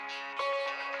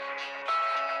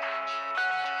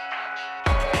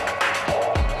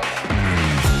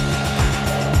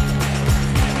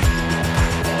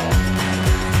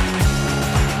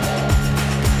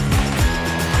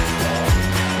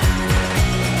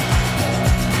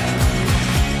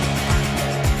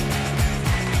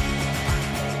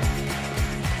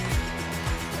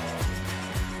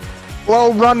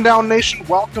Hello, Rundown Nation.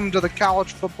 Welcome to the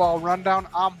College Football Rundown.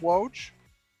 I'm Woj.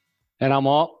 And I'm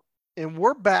all. And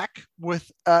we're back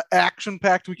with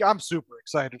action-packed week. I'm super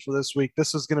excited for this week.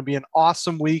 This is going to be an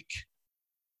awesome week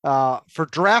for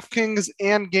DraftKings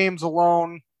and games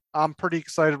alone. I'm pretty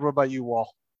excited. What about you,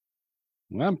 Wall?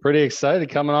 Well, I'm pretty excited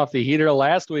coming off the heater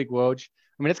last week, Woj.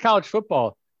 I mean, it's college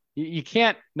football. You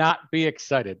can't not be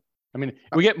excited. I mean,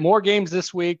 we get more games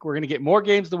this week. We're going to get more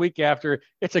games the week after.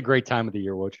 It's a great time of the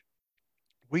year, Woj.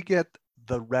 We get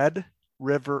the Red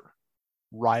River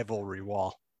Rivalry,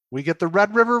 Wall. We get the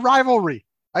Red River Rivalry.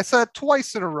 I said it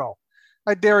twice in a row.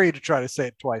 I dare you to try to say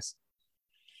it twice.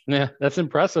 Yeah, that's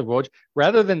impressive, Woj.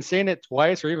 Rather than saying it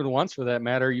twice or even once for that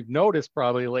matter, you've noticed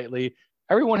probably lately,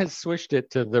 everyone has switched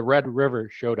it to the Red River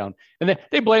Showdown. And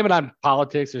they blame it on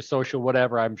politics or social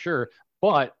whatever, I'm sure.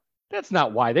 But that's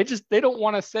not why. They don't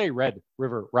want to say Red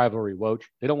River Rivalry, Woj.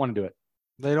 They don't want to do it.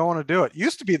 They don't want to do it.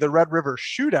 Used to be the Red River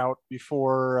Shootout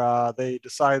before they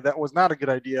decided that was not a good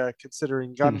idea,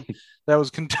 considering that was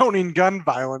condoning gun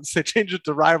violence. They changed it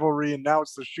to rivalry, and now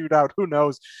it's the shootout. Who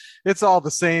knows? It's all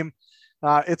the same.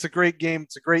 It's a great game.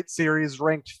 It's a great series.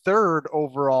 Ranked third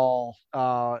overall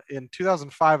in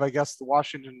 2005. I guess the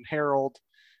Washington Herald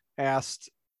asked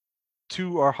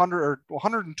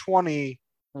 120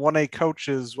 1A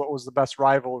coaches what was the best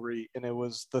rivalry, and it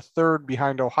was the third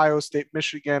behind Ohio State,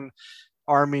 Michigan,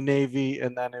 Army, Navy,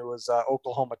 and then it was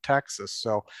Oklahoma, Texas.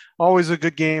 So always a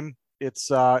good game. It's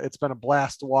been a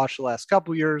blast to watch the last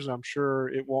couple years. I'm sure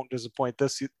it won't disappoint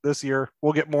this year.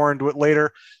 We'll get more into it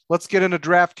later. Let's get into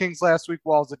DraftKings last week.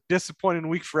 While it was a disappointing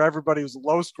week for everybody, it was a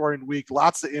low-scoring week.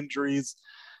 Lots of injuries,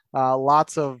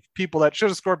 lots of people that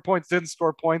should have scored points didn't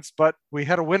score points, but we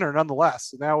had a winner nonetheless.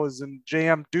 And that was in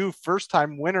JM Doof,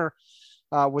 first-time winner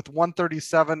with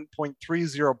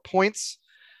 137.30 points.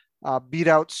 Beat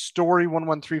out Story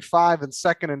 1135 and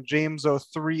second, and James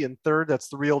 03 and third. That's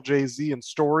the real Jay-Z and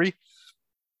Story.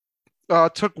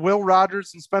 Took Will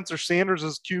Rogers and Spencer Sanders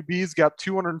as QBs, got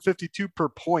 252 per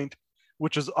point,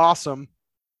 which is awesome.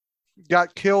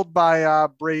 Got killed by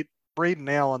Braden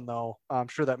Allen, though. I'm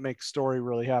sure that makes Story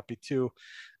really happy, too.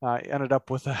 Ended up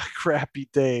with a crappy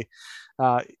day.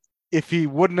 If he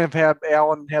wouldn't have had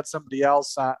Allen, had somebody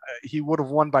else, he would have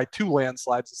won by 2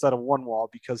 landslides instead of 1 wall,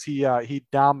 because he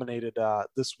dominated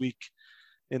this week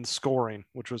in scoring,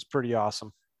 which was pretty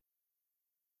awesome.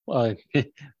 Well,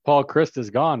 Paul Christ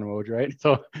is gone, Woj, right?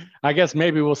 So I guess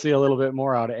maybe we'll see a little bit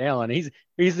more out of Allen.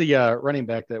 He's the running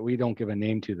back that we don't give a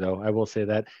name to, though. I will say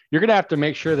that. You're gonna have to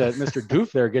make sure that Mr.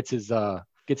 Doof there gets his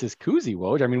koozie,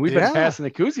 Woj. I mean, we've been passing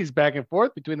the koozies back and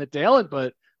forth between the talent,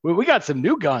 but we got some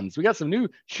new guns. We got some new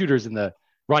shooters in the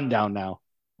rundown now.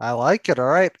 I like it. All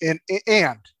right. And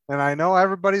I know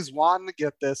everybody's wanting to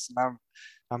get this, and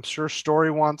I'm sure Story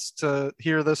wants to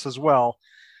hear this as well.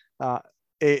 A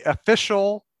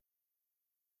official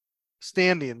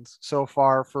standings so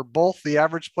far for both the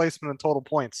average placement and total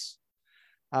points.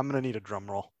 I'm going to need a drum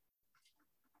roll.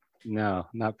 No,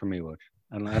 not for me, Woj.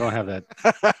 I don't have that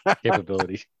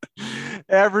capability.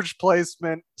 Average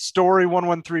placement, Story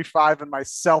 1135 and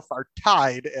myself are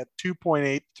tied at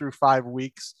 2.8 through 5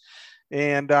 weeks.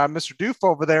 And Mr. Doof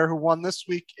over there, who won this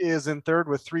week, is in third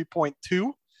with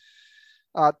 3.2.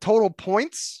 Total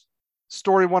points,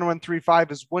 Story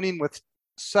 1135 is winning with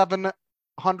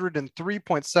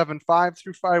 703.75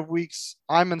 through 5 weeks.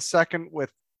 I'm in second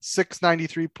with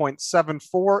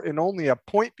 693.74 and only a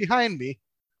point behind me.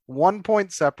 1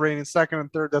 point separating second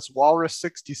and third. That's Walrus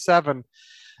 67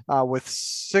 with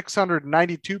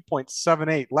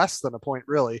 692.78, less than a point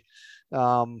really,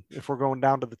 if we're going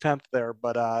down to the 10th there.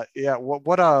 But yeah,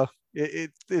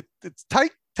 it's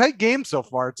tight game so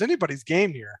far. It's anybody's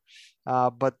game here,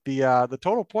 but the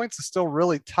total points is still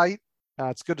really tight.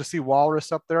 It's good to see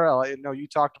Walrus up there. I know you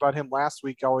talked about him last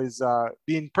week, always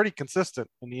being pretty consistent,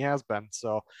 and he has been.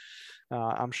 So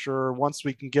I'm sure once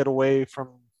we can get away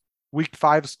from week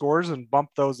 5 scores and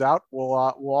bump those out, we'll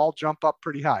all jump up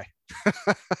pretty high,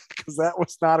 because that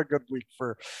was not a good week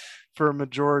for a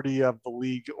majority of the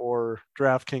league or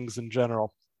DraftKings in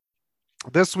general.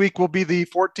 This week will be the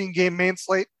 14-game main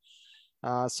slate.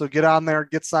 So get on there,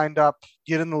 get signed up,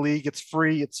 get in the league. It's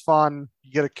free. It's fun.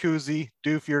 You get a koozie.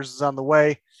 Doof, yours is on the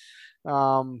way.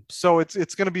 So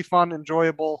it's going to be fun,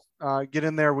 enjoyable. Get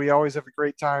in there. We always have a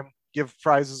great time. Give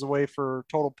prizes away for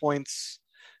total points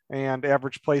and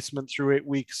average placement through 8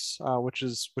 weeks, which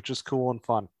is cool and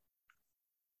fun.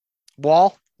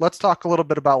 Wall, let's talk a little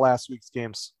bit about last week's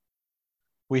games.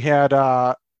 We had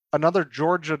another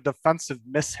Georgia defensive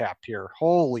mishap here.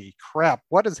 Holy crap.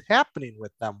 What is happening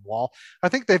with them, Wall? I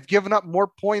think they've given up more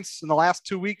points in the last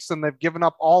 2 weeks than they've given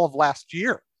up all of last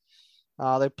year.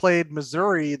 They played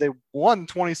Missouri. They won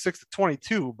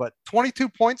 26-22, but 22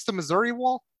 points to Missouri,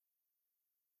 Wall.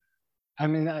 I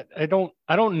mean, I don't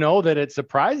know that it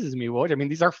surprises me, Woj. I mean,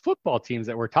 these are football teams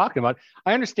that we're talking about.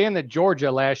 I understand that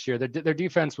Georgia last year, their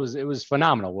defense was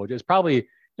phenomenal, Woj. It's probably,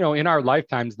 in our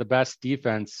lifetimes, the best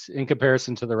defense in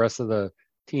comparison to the rest of the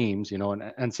teams, in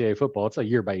NCAA football. It's a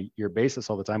year by year basis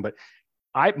all the time, but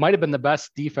I might have been the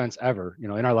best defense ever,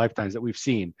 in our lifetimes that we've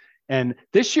seen. And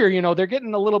this year, they're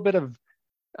getting a little bit of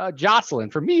jostling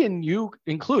for me and you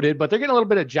included, but they're getting a little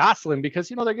bit of jostling because,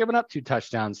 they're giving up 2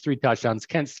 touchdowns, 3 touchdowns.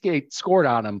 Kent State scored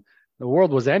on them. The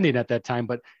world was ending at that time,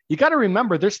 but you got to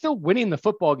remember they're still winning the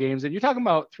football games. And you're talking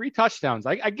about 3 touchdowns.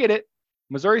 I get it.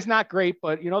 Missouri's not great,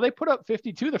 but, they put up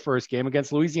 52 the first game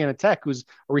against Louisiana Tech, who's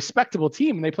a respectable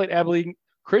team. And they played Abilene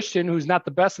Christian, who's not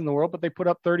the best in the world, but they put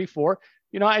up 34.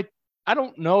 I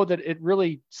don't know that it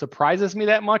really surprises me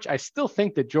that much. I still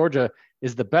think that Georgia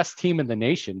is the best team in the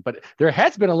nation, but there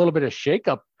has been a little bit of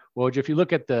shakeup. Woj, if you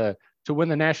look at to win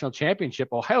the national championship,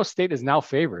 Ohio State is now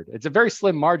favored. It's a very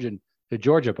slim margin to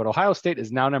Georgia, but Ohio State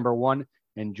is now number 1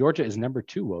 and Georgia is number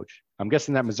 2. Woj, I'm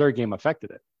guessing that Missouri game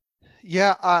affected it.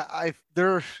 Yeah,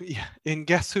 they're and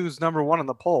guess who's number 1 in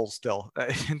the polls still?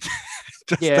 It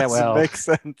just doesn't make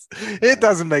sense. It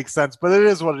doesn't make sense, but it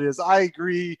is what it is. I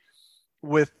agree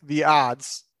with the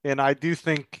odds, and I do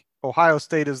think Ohio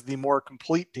State is the more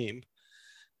complete team.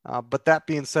 But that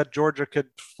being said, Georgia could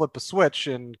flip a switch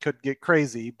and could get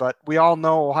crazy. But we all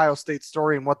know Ohio State's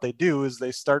story, and what they do is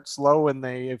they start slow and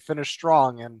they finish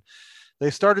strong. And they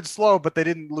started slow, but they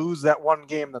didn't lose that one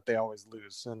game that they always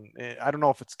lose. And I don't know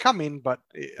if it's coming, but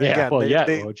again,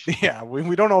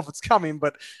 we don't know if it's coming,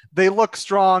 but they look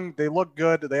strong. They look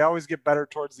good. They always get better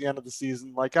towards the end of the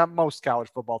season, like most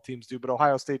college football teams do. But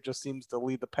Ohio State just seems to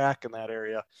lead the pack in that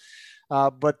area.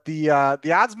 But the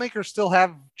odds makers still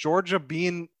have Georgia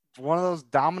being one of those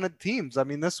dominant teams. I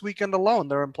mean, this weekend alone,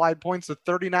 their implied points of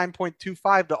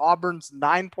 39.25 to Auburn's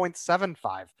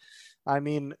 9.75. I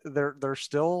mean, they're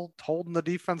still holding the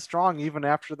defense strong even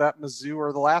after that Mizzou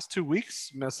or the last 2 weeks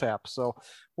mishap. So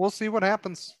we'll see what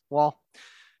happens. Well,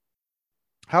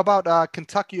 how about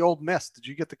Kentucky Ole Miss? Did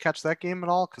you get to catch that game at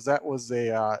all? Because that was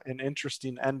an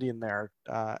interesting ending there.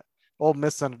 Ole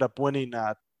Miss ended up winning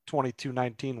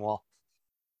 22-19. Well,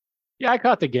 yeah, I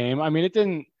caught the game. I mean, it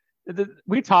didn't.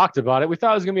 We talked about it. We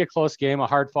thought it was going to be a close game, a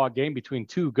hard-fought game between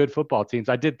 2 good football teams.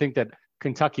 I did think that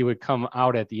Kentucky would come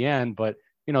out at the end, but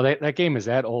that game is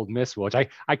at Ole Miss, which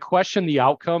I question the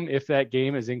outcome if that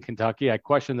game is in Kentucky. I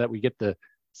question that we get the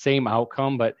same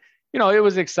outcome, but it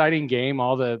was an exciting game.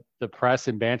 All the press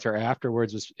and banter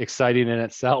afterwards was exciting in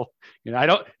itself.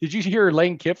 Did you hear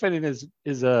Lane Kiffin in his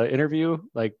interview,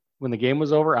 like when the game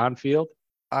was over on field?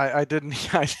 I didn't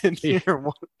hear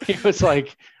one. He was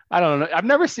like, I don't know. I've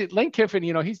never seen Lane Kiffin,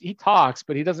 he talks,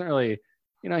 but he doesn't really,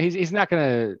 he's not going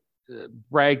to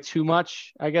brag too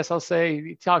much, I guess I'll say.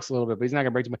 He talks a little bit, but he's not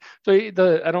gonna brag too much. So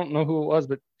I don't know who it was,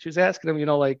 but she was asking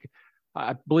him,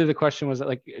 I believe the question was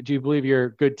like, do you believe you're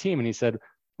a good team? And he said,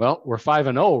 well, we're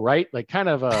 5-0, right? Like kind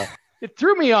of it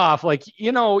threw me off. Like,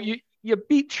 you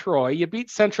beat Troy, you beat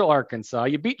Central Arkansas,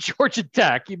 you beat Georgia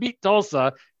Tech, you beat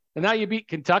Tulsa, and now you beat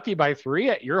Kentucky by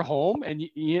 3 at your home. And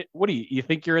what do you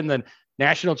think you're in the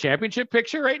national championship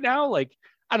picture right now? Like,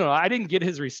 I don't know. I didn't get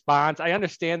his response. I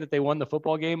understand that they won the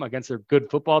football game against a good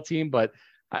football team, but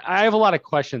I have a lot of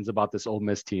questions about this Ole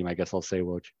Miss team, I guess I'll say,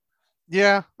 Woj.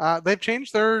 Yeah, they've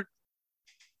changed their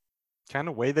kind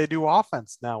of way they do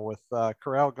offense now with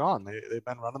Corral gone. They've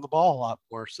been running the ball a lot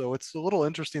more, so it's a little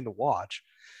interesting to watch.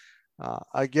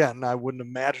 Again, I wouldn't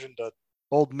imagine the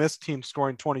Ole Miss team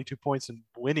scoring 22 points and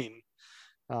winning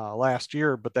last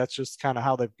year, but that's just kind of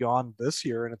how they've gone this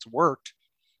year, and it's worked.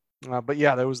 But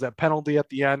yeah, there was that penalty at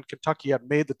the end. Kentucky had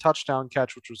made the touchdown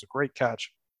catch, which was a great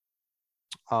catch,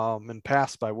 and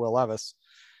passed by Will Levis.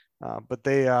 But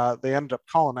they ended up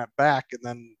calling that back, and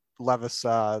then Levis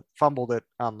fumbled it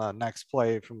on the next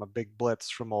play from a big blitz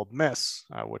from Ole Miss,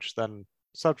 which then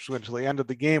subsequently ended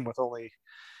the game with only,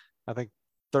 I think,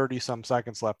 30 some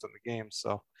seconds left in the game.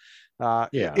 So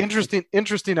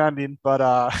interesting ending,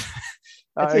 but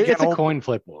it's a coin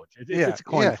flip. It's a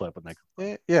coin flip.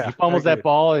 He fumbles that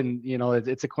ball, and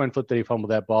it's a coin flip that he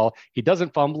fumbled that ball. He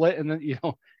doesn't fumble it, and then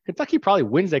Kentucky probably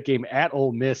wins that game at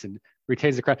Ole Miss and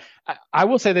retains the crown. I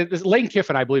will say that Lane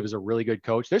Kiffin, I believe, is a really good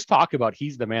coach. There's talk about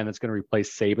he's the man that's going to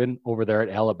replace Saban over there at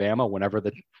Alabama whenever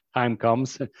the time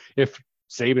comes. If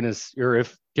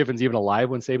Kiffin's even alive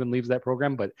when Saban leaves that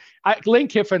program. But Lane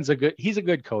Kiffin's he's a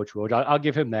good coach, Woj. I'll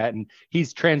give him that. And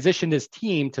he's transitioned his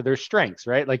team to their strengths,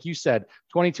 right? Like you said,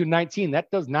 22-19, that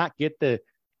does not get the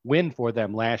win for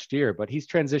them last year, but he's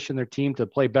transitioned their team to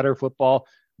play better football,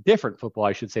 different football,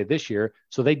 I should say, this year.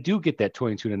 So they do get that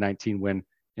 22-19 win.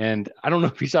 And I don't know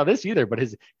if you saw this either, but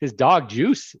his dog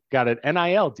Juice got an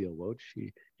NIL deal, Woj.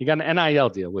 He got an NIL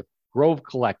deal with Grove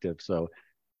Collective. So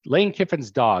Lane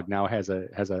Kiffin's dog now has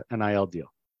a NIL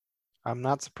deal. I'm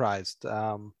not surprised.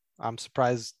 I'm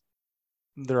surprised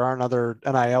there aren't other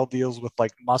NIL deals with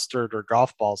like mustard or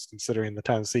golf balls, considering the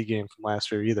Tennessee game from last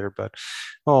year either. But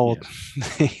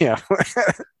yeah.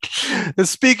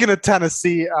 Speaking of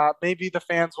Tennessee, maybe the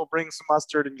fans will bring some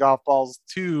mustard and golf balls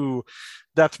to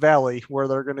Death Valley, where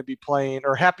they're going to be playing,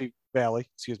 or Happy Valley.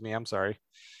 Excuse me. I'm sorry.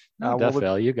 Death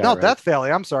Valley, you got no, it right. Death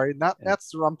Valley. I'm sorry.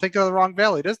 I'm thinking of the wrong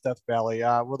valley. It is Death Valley.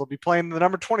 Where they'll be playing the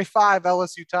number 25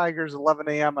 LSU Tigers, 11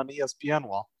 a.m. on ESPN.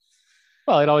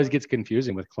 Well, it always gets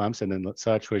confusing with Clemson and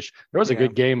such, which there was a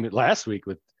good game last week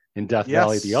in Death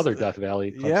Valley, the other Death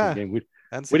Valley Clemson game. We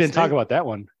didn't talk about that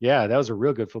one. Yeah, that was a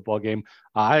real good football game.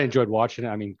 I enjoyed watching it.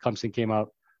 I mean, Clemson came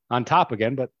out on top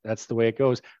again, but that's the way it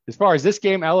goes. As far as this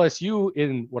game, LSU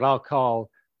in what I'll call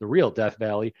the real Death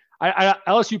Valley,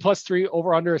 LSU +3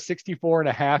 over under a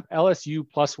 64.5, LSU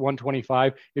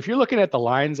 +125. If you're looking at the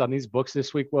lines on these books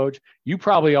this week, Woj, you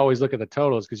probably always look at the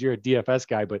totals because you're a DFS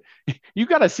guy, but you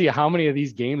got to see how many of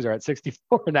these games are at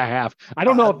 64.5. I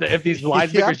don't know if these line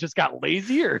makers just got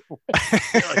lazy or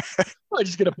we're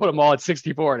just going to put them all at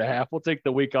 64.5. We'll take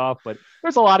the week off, but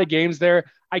there's a lot of games there.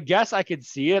 I guess I could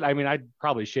see it. I mean, I'd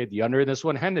probably shade the under in this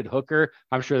one. Hendon Hooker,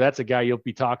 I'm sure that's a guy you'll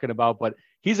be talking about, but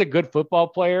he's a good football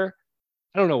player.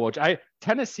 I don't know, Woj.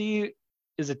 Tennessee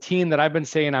is a team that I've been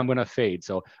saying I'm going to fade.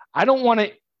 So I don't want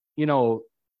to,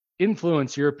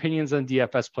 influence your opinions on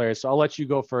DFS players. So I'll let you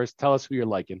go first. Tell us who you're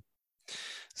liking.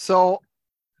 So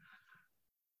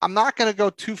I'm not going to go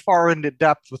too far into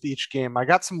depth with each game. I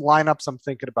got some lineups I'm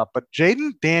thinking about, but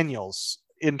Jaden Daniels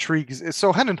intrigues.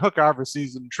 So Hendon Hooker obviously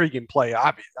is an intriguing play.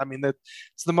 Obviously, I mean,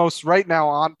 it's the most right now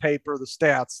on paper, the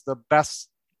stats, the best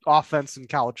offense in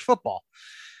college football.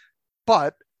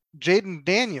 But Jaden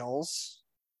Daniels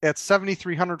at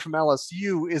 7,300 from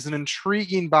LSU is an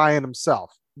intriguing buy in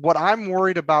himself. What I'm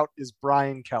worried about is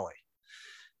Brian Kelly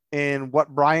and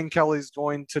what Brian Kelly is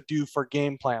going to do for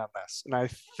game plan on this. And I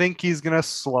think he's going to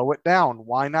slow it down.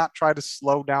 Why not try to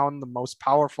slow down the most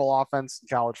powerful offense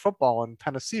in college football in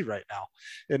Tennessee right now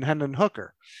in Hendon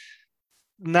Hooker?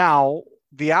 Now,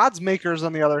 the odds makers,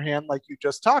 on the other hand, like you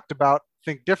just talked about,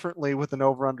 think differently with an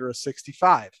over under a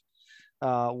 65.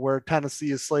 Where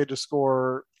Tennessee is slated to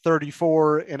score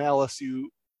 34 and LSU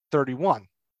 31.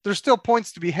 There's still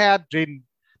points to be had. Jaden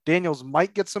Daniels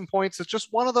might get some points. It's just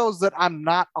one of those that I'm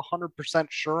not 100%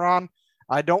 sure on.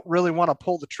 I don't really want to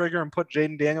pull the trigger and put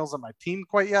Jaden Daniels on my team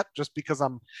quite yet, just because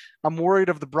I'm worried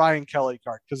of the Brian Kelly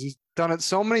card, because he's done it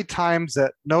so many times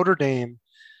at Notre Dame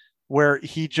where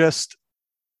he just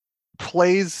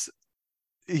plays.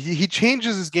 He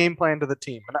changes his game plan to the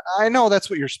team. And I know that's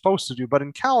what you're supposed to do, but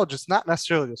in college, it's not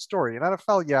necessarily the story. In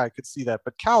NFL, yeah, I could see that.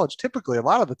 But college, typically, a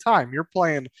lot of the time, you're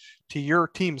playing to your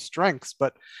team's strengths.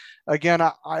 But again,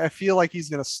 I feel like he's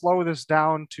going to slow this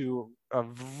down to a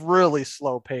really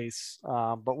slow pace.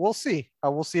 But we'll see.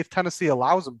 We'll see if Tennessee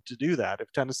allows him to do that.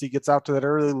 If Tennessee gets out to that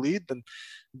early lead, then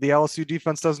the LSU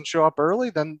defense doesn't show up early,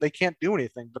 then they can't do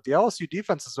anything. But the LSU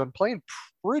defense has been playing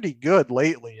pretty good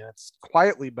lately, and it's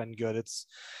quietly been good. It's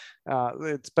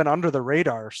been under the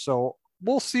radar. So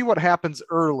we'll see what happens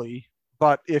early.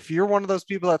 But if you're one of those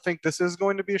people that think this is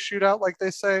going to be a shootout, like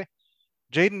they say,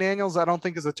 Jaden Daniels, I don't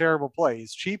think is a terrible play.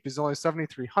 He's cheap. He's only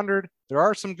 7,300. There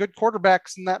are some good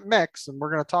quarterbacks in that mix, and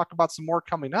we're going to talk about some more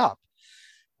coming up.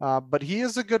 But he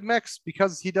is a good mix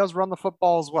because he does run the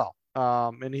football as well.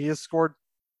 And he has scored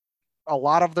a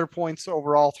lot of their points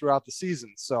overall throughout the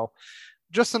season. So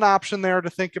just an option there to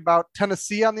think about.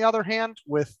 Tennessee, on the other hand,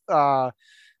 with Cedric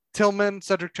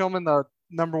Tillman, the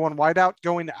number one wideout,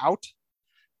 going out.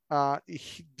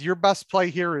 Your best play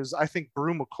here is, I think,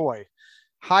 Brew McCoy.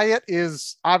 Hyatt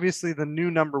is obviously the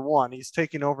new number one. He's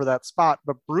taking over that spot,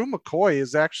 but Brew McCoy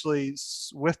is actually,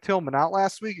 with Tillman out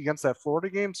last week against that Florida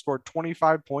game, scored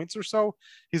 25 points or so.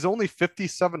 He's only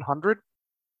 5,700.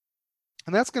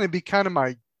 And that's going to be kind of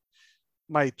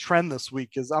my trend this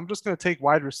week. Is I'm just going to take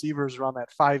wide receivers around that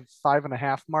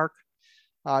 5.5 mark,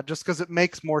 just because it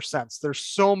makes more sense. There's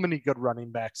so many good running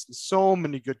backs and so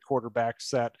many good quarterbacks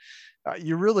that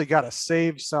you really got to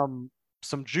save some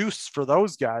juice for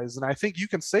those guys. And I think you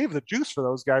can save the juice for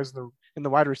those guys in the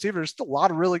wide receiver. There's still a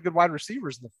lot of really good wide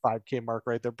receivers in the 5K mark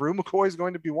right there. Brew McCoy is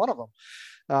going to be one of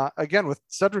them. Again, with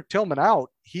Cedric Tillman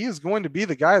out, he is going to be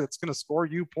the guy that's going to score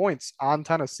you points on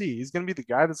Tennessee. He's going to be the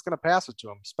guy that's going to pass it to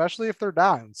him, especially if they're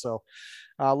down. So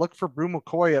look for Brew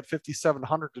McCoy at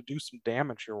 5,700 to do some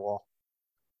damage here, Wall.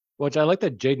 Which I like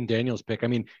that Jaden Daniels pick. I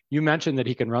mean, you mentioned that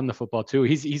he can run the football too.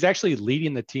 He's actually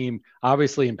leading the team,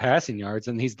 obviously in passing yards,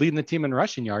 and he's leading the team in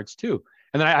rushing yards too.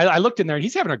 And then I looked in there, and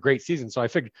he's having a great season. So I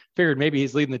figured maybe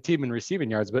he's leading the team in receiving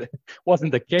yards, but it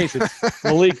wasn't the case. It's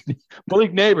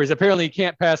Malik Neighbors. Apparently, he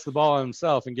can't pass the ball on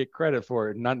himself and get credit for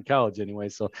it, not in college anyway.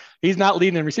 So he's not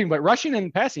leading in receiving, but rushing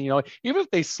and passing. Even if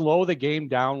they slow the game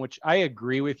down, which I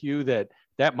agree with you that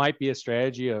might be a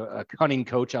strategy, a cunning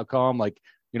coach, I'll call him, like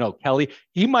Kelly,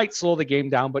 he might slow the game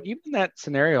down, but even in that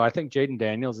scenario, I think Jaden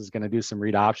Daniels is going to do some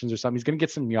read options or something. He's going to get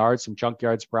some yards, some chunk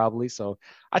yards probably. So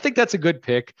I think that's a good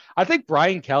pick. I think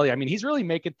Brian Kelly, I mean, he's really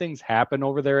making things happen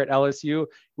over there at LSU.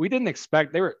 We didn't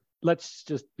expect let's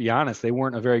just be honest, they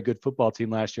weren't a very good football team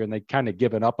last year, and they kind of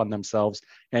given up on themselves.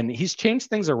 And he's changed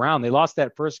things around. They lost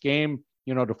that first game,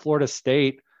 to Florida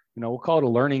State. We'll call it a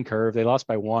learning curve. They lost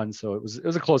by 1, so it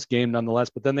was a close game nonetheless.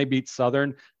 But then they beat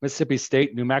Southern, Mississippi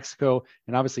State, New Mexico,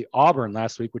 and obviously Auburn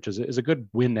last week, which is a good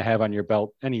win to have on your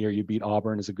belt. Any year you beat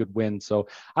Auburn is a good win. So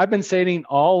I've been saying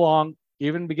all along,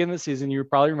 even beginning of the season, you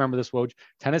probably remember this, Woj.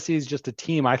 Tennessee is just a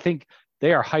team. I think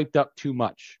they are hyped up too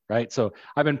much, right? So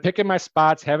I've been picking my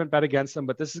spots, haven't bet against them,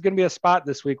 but this is going to be a spot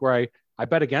this week where I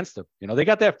bet against them. They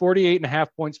got that 48.5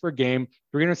 points per game,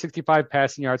 365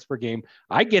 passing yards per game.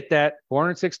 I get that,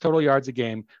 406 total yards a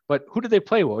game. But who did they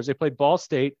play? They played Ball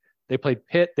State, they played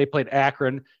Pitt, they played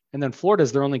Akron, and then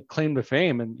Florida's their only claim to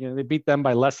fame. And they beat them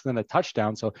by less than a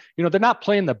touchdown. So they're not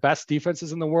playing the best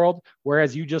defenses in the world.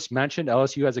 Whereas you just mentioned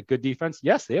LSU has a good defense.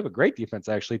 Yes, they have a great defense,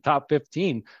 actually, top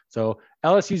 15. So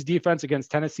LSU's defense against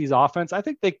Tennessee's offense, I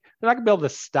think they're not gonna be able to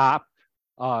stop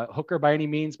Hooker by any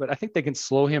means, but I think they can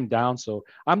slow him down. So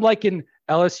I'm liking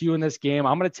LSU in this game.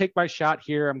 I'm going to take my shot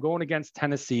here. I'm going against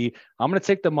Tennessee. I'm going to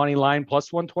take the money line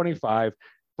plus 125,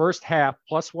 first half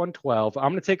plus 112.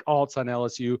 I'm going to take alts on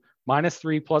LSU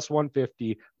 -3 plus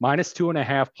 150,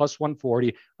 -2.5 plus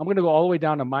 140. I'm going to go all the way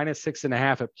down to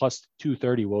 -6.5 at plus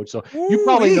 230. Woj. So you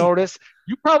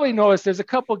probably notice there's a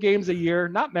couple games a year,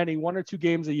 not many, 1 or 2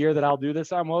 games a year that I'll do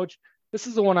this on, Woj. This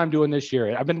is the one I'm doing this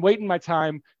year. I've been waiting my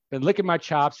time, been licking my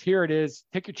chops. Here it is.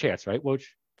 Take your chance, right, Woj?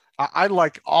 I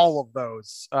like all of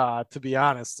those, to be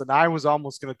honest. And I was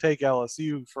almost going to take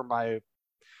LSU for my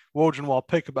Wojenwall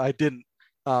pick, but I didn't.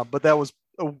 But that was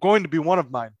going to be one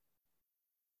of mine.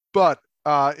 But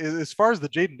as far as the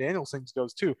Jaden Daniels things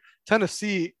goes, too,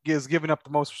 Tennessee is giving up the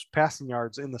most passing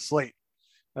yards in the slate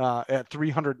at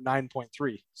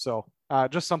 309.3. So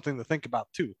just something to think about,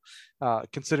 too,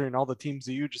 considering all the teams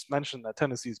that you just mentioned that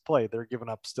Tennessee's play, they're giving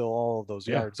up still all of those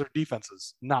yards. Their defense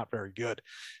is not very good.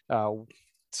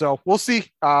 So we'll see.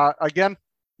 Again,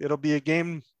 it'll be a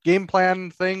game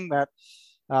plan thing that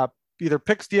either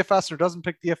picks DFS or doesn't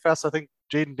pick DFS. I think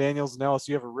Jaden Daniels and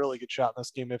LSU have a really good shot in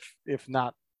this game, if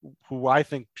not who I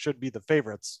think should be the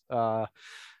favorites.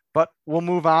 But we'll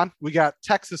move on. We got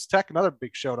Texas Tech, another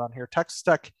big showdown here. Texas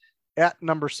Tech at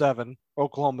number 7,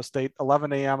 Oklahoma State,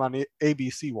 11 a.m. on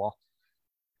ABC Wall.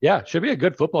 Yeah, should be a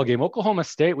good football game. Oklahoma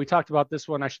State, we talked about this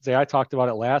one. I should say I talked about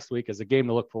it last week as a game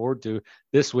to look forward to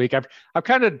this week. I've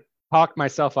kind of talked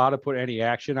myself out of put any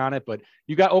action on it, but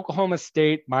you got Oklahoma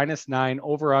State -9,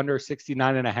 over under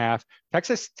 69.5,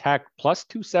 Texas Tech plus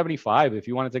 275 if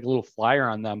you want to take a little flyer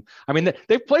on them. I mean,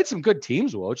 they've played some good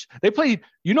teams, Woj.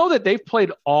 They've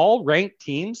played all ranked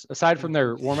teams aside from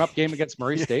their warm-up game against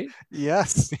Murray State.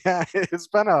 Yes. Yeah. It's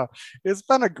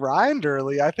been a grind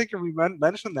early. I think we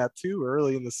mentioned that too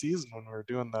early in the season when we were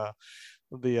doing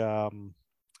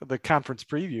the conference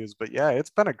previews, but yeah, it's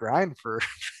been a grind for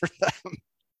them.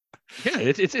 Yeah,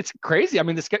 it's crazy. I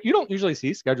mean, you don't usually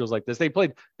see schedules like this. They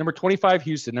played number 25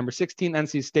 Houston, number 16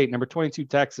 NC State, number 22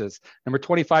 Texas, number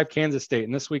 25 Kansas State,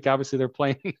 and this week obviously they're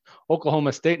playing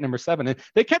Oklahoma State, number 7. And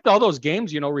they kept all those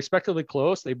games, respectively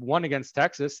close. They won against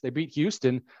Texas. They beat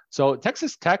Houston. So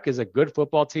Texas Tech is a good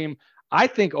football team. I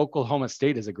think Oklahoma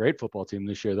State is a great football team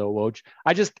this year, though, Woj.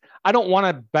 I don't want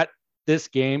to bet this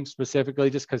game specifically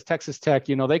just because Texas Tech,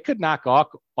 they could knock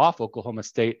off Oklahoma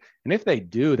State. And if they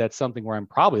do, that's something where I'm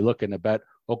probably looking to bet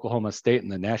Oklahoma State in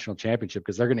the national championship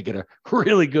because they're going to get a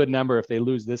really good number if they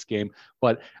lose this game.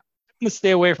 But I'm going to stay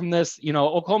away from this.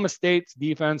 Oklahoma State's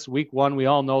defense, week 1, we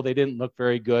all know they didn't look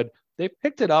very good. They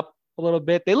picked it up a little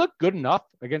bit. They looked good enough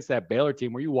against that Baylor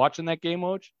team. Were you watching that game,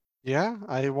 Woj? Yeah,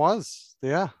 I was.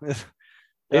 Yeah.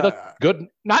 They look good,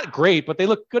 not great, but they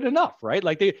look good enough, right?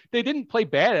 Like they didn't play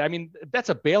bad. I mean, that's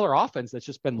a Baylor offense that's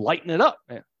just been lighting it up.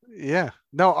 Man. Yeah.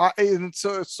 No,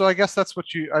 so I guess that's what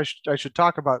I should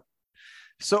talk about.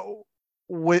 So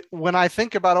when I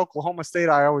think about Oklahoma State,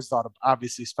 I always thought of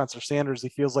obviously Spencer Sanders. He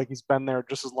feels like he's been there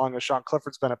just as long as Sean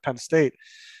Clifford's been at Penn State.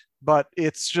 But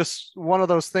it's just one of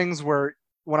those things where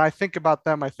when I think about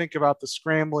them, I think about the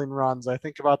scrambling runs. I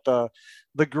think about the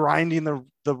grinding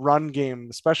the run game,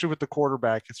 especially with the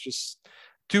quarterback. It's just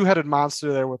two-headed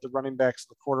monster there with the running backs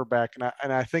and the quarterback.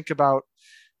 And I think about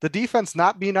the defense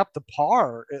not being up to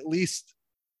par, at least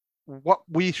what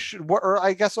we should, or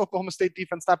I guess Oklahoma State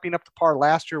defense not being up to par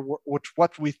last year, which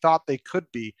what we thought they could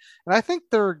be. And I think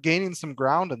they're gaining some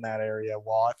ground in that area.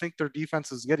 While I think their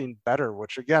defense is getting better,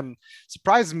 which again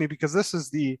surprises me because this is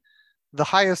the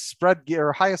highest spread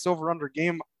or highest over under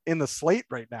game in the slate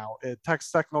right now at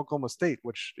Texas Tech and Oklahoma State,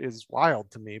 which is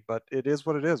wild to me, but it is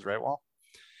what it is, right?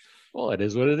 Well, it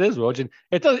is what it is, Woj.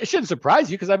 It shouldn't surprise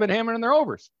you because I've been hammering their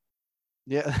overs.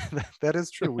 Yeah, that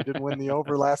is true. We did win the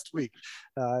over last week,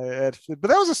 but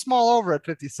that was a small over at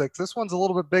 56. This one's a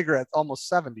little bit bigger at almost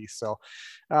 70. So,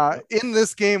 in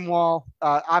this game,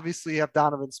 obviously you have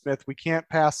Donovan Smith. We can't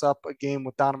pass up a game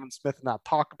with Donovan Smith and not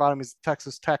talk about him. He's a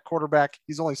Texas Tech quarterback.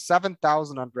 He's only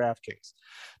 7,000 on DraftKings.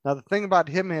 Now, the thing about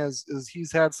him is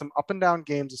he's had some up and down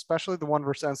games, especially the one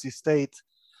versus NC State.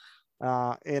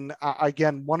 Again,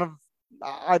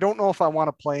 I don't know if I want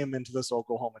to play him into this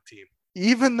Oklahoma team.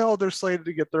 Even though they're slated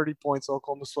to get 30 points,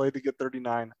 Oklahoma's slated to get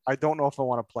 39. I don't know if I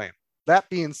want to play him. That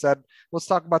being said, let's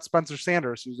talk about Spencer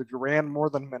Sanders, who's a grand more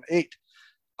than an 8.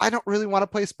 I don't really want to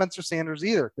play Spencer Sanders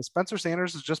either because Spencer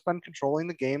Sanders has just been controlling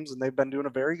the games and they've been doing a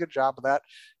very good job of that.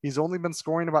 He's only been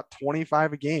scoring about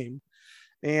 25 a game.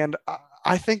 And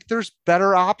I think there's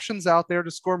better options out there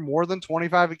to score more than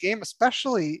 25 a game,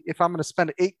 especially if I'm going to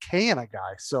spend 8K on a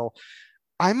guy. So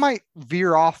I might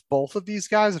veer off both of these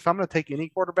guys. If I'm going to take any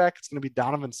quarterback, it's going to be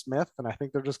Donovan Smith, and I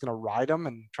think they're just going to ride him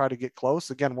and try to get close.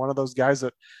 Again, one of those guys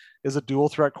that is a dual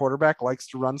threat quarterback, likes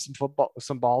to run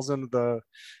some balls into the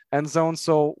end zone.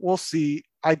 So we'll see.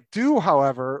 I do,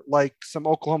 however, like some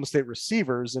Oklahoma State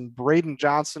receivers and Braden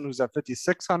Johnson, who's at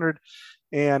 5,600,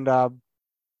 and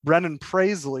Brennan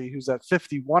Paisley, who's at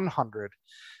 5,100.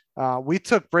 We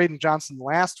took Braden Johnson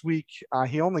last week.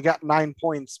 He only got 9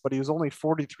 points, but he was only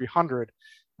 4,300.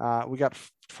 We got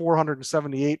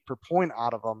 478 per point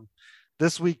out of him.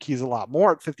 This week, he's a lot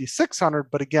more at 5,600,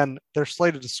 but again, they're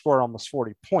slated to score almost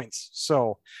 40 points.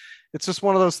 So it's just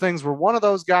one of those things where one of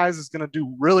those guys is going to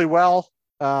do really well.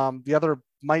 The other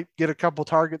might get a couple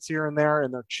targets here and there,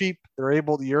 and they're cheap. You're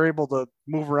able to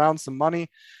move around some money.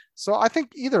 So I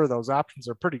think either of those options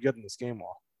are pretty good in this game.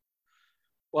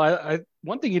 Well,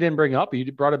 one thing you didn't bring up, you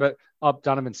brought up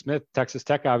Donovan Smith, Texas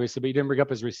Tech, obviously, but you didn't bring up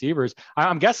his receivers.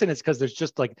 I'm guessing it's because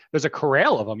there's a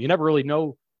corral of them. You never really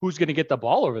know who's going to get the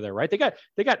ball over there, right? They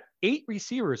got 8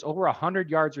 receivers over 100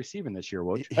 yards receiving this year,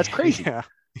 Woj. That's crazy.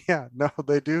 Yeah, no,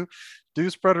 they do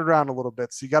spread it around a little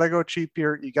bit. So you got to go cheap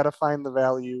here. You got to find the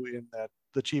value in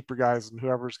the cheaper guys and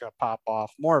whoever's going to pop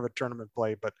off. More of a tournament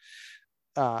play, but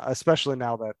especially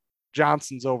now that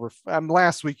Johnson's over.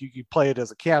 Last week you could play it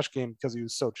as a cash game because he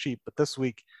was so cheap, but this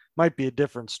week might be a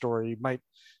different story. You might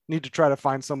need to try to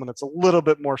find someone that's a little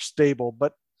bit more stable,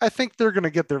 but I think they're going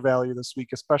to get their value this week,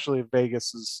 especially if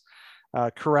Vegas is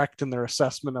correct in their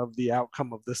assessment of the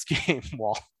outcome of this game.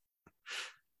 Wall.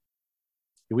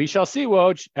 We shall see,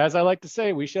 Woj. As I like to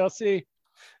say, we shall see.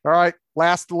 All right,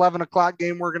 last 11 o'clock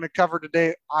game we're going to cover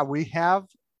today. We have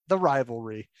the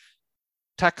rivalry.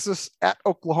 Texas at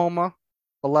Oklahoma.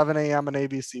 11 a.m. on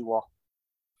ABC. Wall.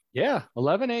 Yeah,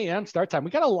 11 a.m. start time.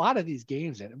 We got a lot of these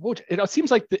games in. It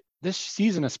seems like this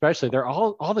season, especially, they're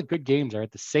all the good games are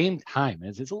at the same time.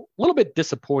 It's a little bit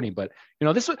disappointing, but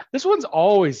this one's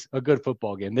always a good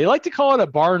football game. They like to call it a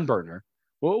barn burner.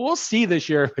 We'll see this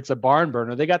year if it's a barn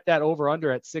burner. They got that over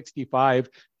under at 65.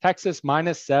 Texas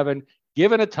 -7.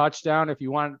 Given a touchdown if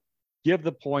you want to give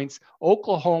the points.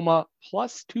 Oklahoma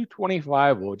plus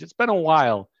 225. Which it's been a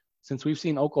while since we've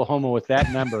seen Oklahoma with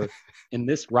that number in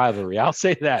this rivalry. I'll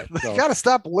say that. They got to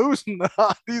stop losing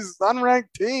these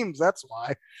unranked teams. That's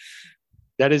why.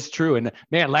 That is true. And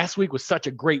man, last week was such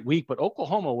a great week, but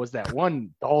Oklahoma was that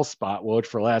one dull spot, Woj,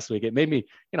 for last week. It made me,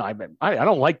 I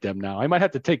don't like them now. I might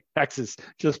have to take Texas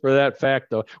just for that fact,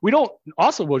 though.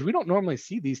 Woj, we don't normally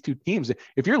see these two teams.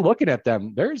 If you're looking at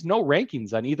them, there's no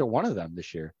rankings on either one of them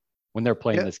this year when they're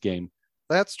playing this game.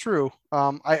 That's true.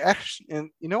 I actually, and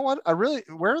you know what?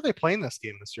 Where are they playing this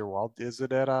game this year, Walt? Is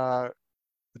it at the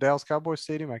Dallas Cowboys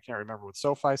Stadium? I can't remember. With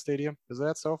SoFi Stadium? Is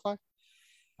that SoFi?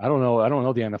 I don't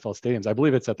know the NFL stadiums. I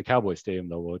believe it's at the Cowboys Stadium,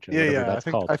 though. Woj, yeah.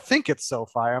 I think it's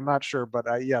SoFi. I'm not sure, but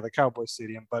the Cowboys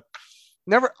Stadium. But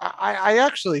never. I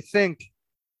actually think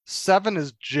 7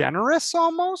 is generous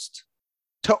almost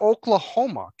to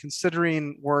Oklahoma,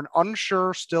 considering we're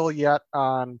unsure still yet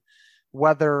on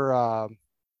whether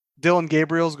Dylan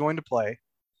Gabriel is going to play,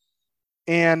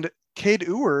 and Cade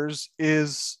Ewers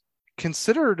is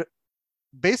considered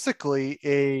basically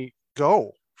a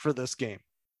go for this game.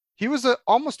 he was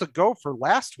almost a go for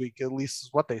last week, at least is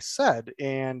what they said,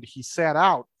 and he sat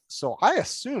out. So I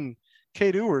assume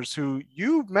Cade Ewers, who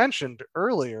you mentioned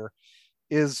earlier,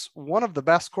 is one of the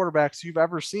best quarterbacks you've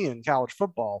ever seen in college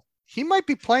football. He might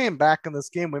be playing back in this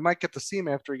game. We might get to see him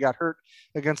after he got hurt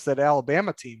against that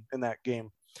Alabama team in that game.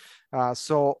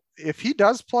 So if he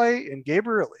does play and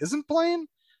Gabriel isn't playing,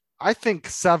 I think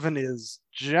 7 is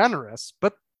generous.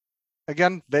 But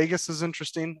again, Vegas is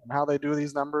interesting and how they do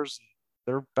these numbers.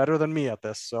 They're better than me at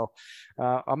this, so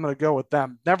I'm going to go with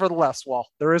them. Nevertheless, well,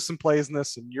 there is some plays in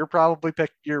this, and you're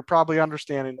probably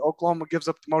understanding. Oklahoma gives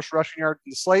up the most rushing yards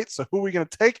in the slate, so who are we going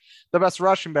to take? The best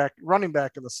running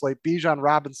back in the slate, Bijan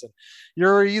Robinson.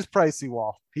 He's pricey,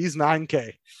 Wall. He's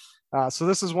 $9K. So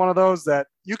this is one of those that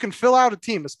you can fill out a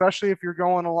team, especially if you're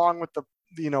going along with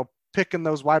picking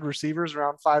those wide receivers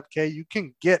around 5K. You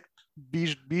can get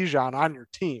Bijan on your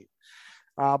team,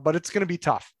 but it's going to be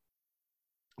tough.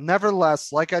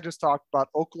 Nevertheless, like I just talked about,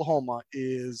 Oklahoma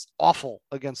is awful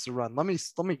against the run. Let me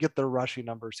get their rushing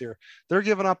numbers here. They're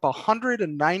giving up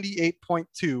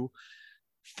 198.2,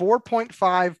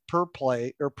 4.5 per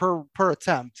play or per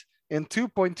attempt, and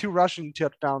 2.2 rushing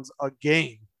touchdowns a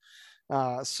game.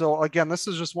 So again, this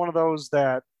is just one of those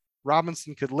that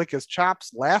Robinson could lick his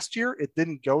chops. Last year, it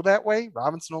didn't go that way.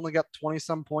 Robinson only got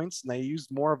 20-some points, and they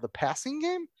used more of the passing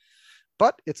game.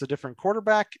 But it's a different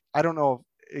quarterback. I don't know.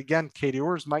 Again, Cade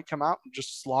Ewers might come out and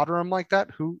just slaughter him like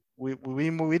that. Who we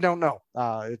don't know.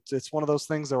 It's one of those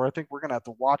things where I think we're gonna have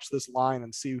to watch this line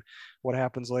and see what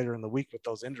happens later in the week with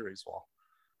those injuries. Well,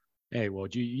 hey, well,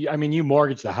 you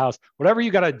mortgage the house. Whatever you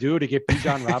got to do to get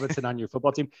Bijan Robinson on your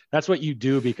football team, that's what you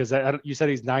do, because you said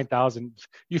he's 9,000.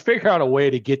 You figure out a way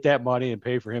to get that money and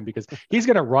pay for him, because he's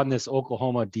going to run this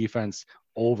Oklahoma defense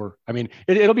over. I mean,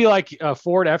 it'll be like a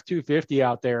Ford F-250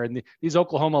 out there, and these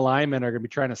Oklahoma linemen are going to be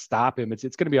trying to stop him. It's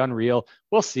going to be unreal.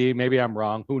 We'll see. Maybe I'm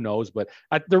wrong. Who knows? But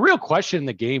the real question in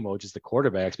the game, Woj, is the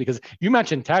quarterbacks, because you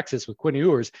mentioned Texas with Quinn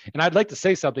Ewers, and I'd like to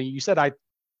say something. You said I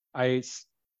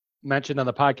mentioned on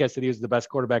the podcast that he was the best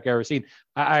quarterback I've ever seen.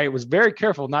 I was very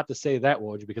careful not to say that,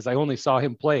 Woj, because I only saw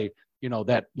him play,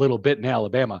 that little bit in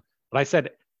Alabama. But I said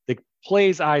the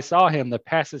plays I saw him, the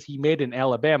passes he made in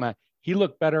Alabama, he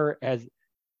looked better as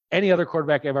any other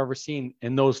quarterback I've ever seen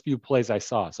in those few plays I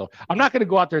saw. So I'm not going to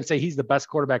go out there and say he's the best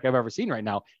quarterback I've ever seen right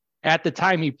now. At the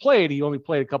time he only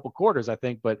played a couple quarters, I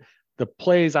think, but the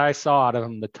plays I saw out of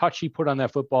him, the touch he put on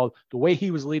that football, the way he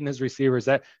was leading his receivers,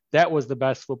 that was the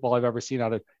best football I've ever seen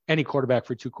out of any quarterback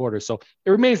for 2 quarters. So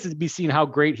it remains to be seen how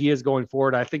great he is going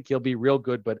forward. I think he'll be real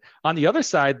good. But on the other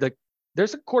side,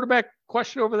 there's a quarterback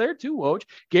question over there too, Woj.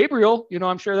 Gabriel,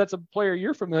 I'm sure that's a player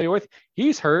you're familiar with.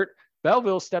 He's hurt.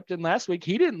 Belleville stepped in last week.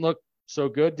 He didn't look so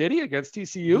good, did he, against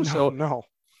TCU? No.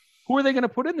 Who are they going to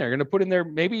put in there? Going to put in there,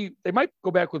 maybe they might go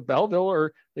back with Belleville,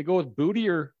 or they go with Booty,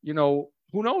 or,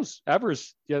 who knows?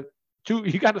 Evers. Yeah,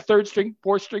 you got a 3rd string,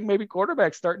 4th string, maybe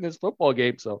quarterback starting this football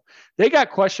game. So they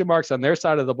got question marks on their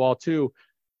side of the ball too.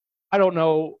 I don't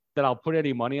know that I'll put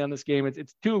any money on this game.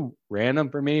 It's too random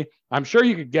for me. I'm sure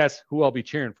you could guess who I'll be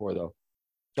cheering for, though.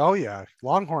 Oh yeah,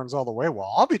 Longhorns all the way.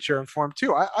 Well, I'll be cheering for him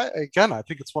too. I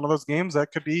think it's one of those games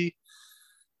that could be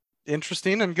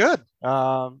interesting and good.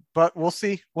 But we'll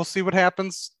see. We'll see what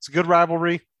happens. It's a good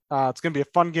rivalry. It's going to be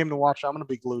a fun game to watch. I'm going to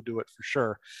be glued to it for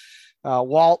sure.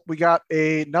 Walt, we got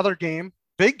another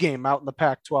big game out in the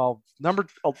Pac-12. Number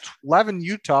 11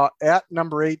 Utah at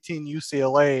number 18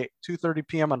 UCLA. 2:30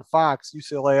 p.m. on Fox.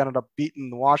 UCLA ended up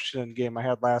beating the Washington game I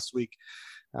had last week.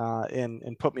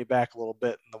 And put me back a little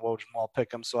bit in the Woj and Wall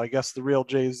pick'em. So I guess the real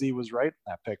Jay-Z was right in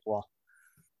that pick, Wall.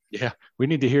 Yeah, we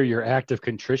need to hear your act of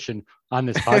contrition on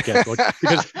this podcast,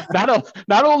 because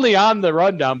not only on the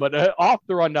rundown, but off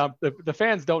the rundown, the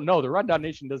fans don't know. The Rundown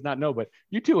Nation does not know, but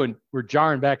you two were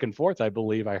jarring back and forth. I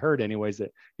believe I heard, anyways,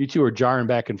 that you two were jarring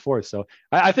back and forth. So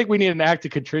I think we need an act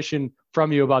of contrition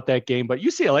from you about that game. But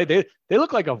UCLA, they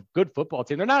look like a good football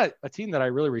team. They're not a team that I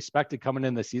really respected coming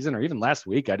in the season, or even last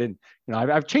week. I didn't.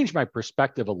 I've changed my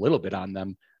perspective a little bit on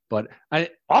them. But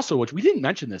which we didn't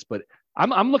mention this, but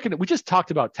I'm looking at, we just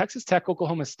talked about Texas Tech,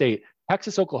 Oklahoma State,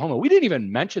 Texas, Oklahoma. We didn't even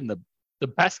mention the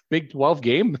best Big 12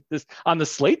 game on the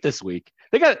slate this week.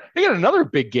 They got another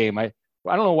big game. I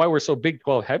don't know why we're so Big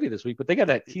 12 heavy this week, but they got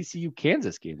that TCU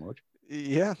Kansas game, Woj.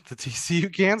 Yeah, the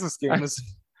TCU Kansas game is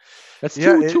that's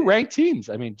two ranked teams.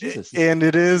 I mean, Jesus. And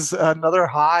it is another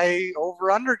high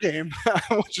over-under game,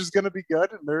 which is going to be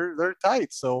good, and they're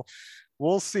tight. So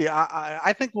we'll see.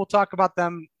 I think we'll talk about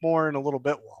them more in a little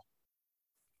bit, Will.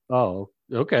 Oh,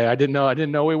 okay. I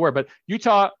didn't know we were. But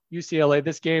Utah, UCLA,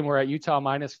 this game, we're at Utah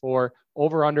 -4,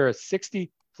 over under a 60+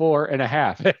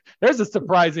 64.5. There's a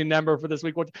surprising number for this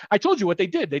week. I told you what they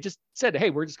did. They just said, hey,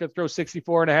 we're just going to throw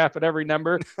 64.5 at every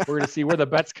number. We're going to see where the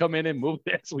bets come in and move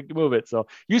this. We can move it. So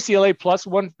UCLA plus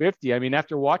 150. I mean,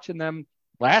 after watching them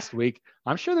last week,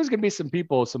 I'm sure there's going to be some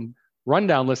people, some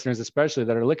rundown listeners, especially,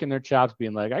 that are licking their chops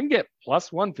being like, I can get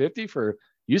plus 150 for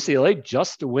UCLA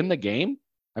just to win the game.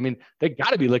 I mean, they got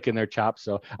to be licking their chops.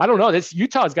 So I don't know. This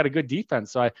Utah's got a good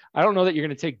defense. So I don't know that you're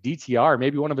going to take DTR,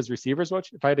 maybe one of his receivers,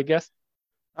 if I had to guess.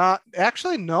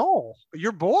 Actually, no.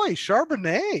 Your boy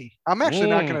Charbonnet. I'm actually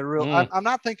not going to. I'm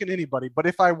not thinking anybody. But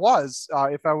if I was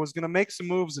going to make some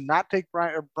moves and not take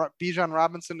Bijan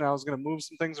Robinson, and I was going to move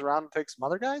some things around and take some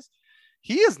other guys,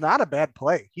 he is not a bad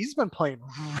play. He's been playing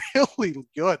really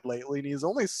good lately, and he's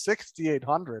only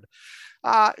 6,800.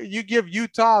 You give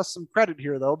Utah some credit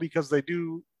here, though, because they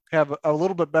do have a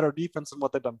little bit better defense than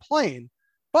what they've been playing,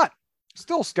 but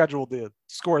still scheduled to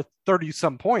score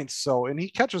 30-some points. So, and he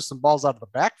catches some balls out of the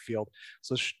backfield.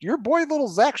 So your boy, little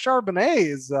Zach Charbonnet,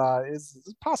 is a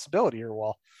possibility here,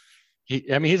 Wall.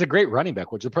 He's a great running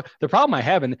back, which the problem I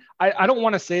have, and I don't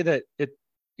want to say that it,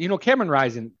 Cameron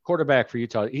Rising, quarterback for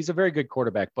Utah, he's a very good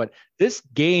quarterback, but this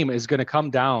game is going to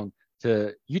come down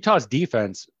to Utah's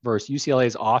defense versus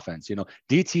UCLA's offense.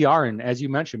 DTR, and as you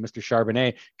mentioned, Mr.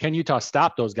 Charbonnet, can Utah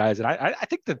stop those guys? And I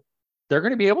think that they're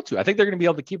going to be able to. I think they're going to be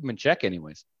able to keep them in check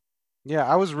anyways. Yeah,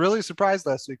 I was really surprised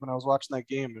last week when I was watching that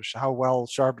game, how well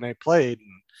Charbonnet played.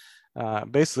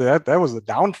 And basically, that was the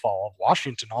downfall of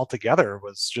Washington altogether. It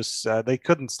was just they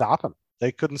couldn't stop him.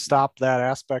 They couldn't stop that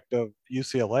aspect of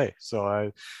UCLA.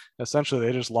 So essentially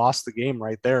they just lost the game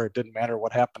right there. It didn't matter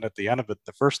what happened at the end of it.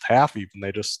 The first half, even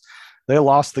they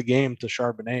lost the game to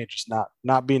Charbonnet, just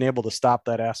not being able to stop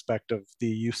that aspect of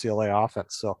the UCLA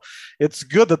offense. So it's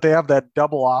good that they have that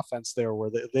double offense there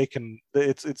where they can,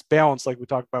 it's balanced, like we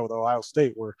talked about with Ohio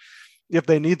State, where if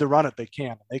they need to run it, they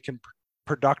can. They can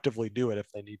productively do it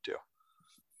if they need to.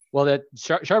 Well, that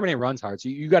Charbonnet runs hard. So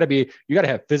you got to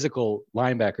have physical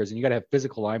linebackers, and you got to have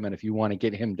physical linemen if you want to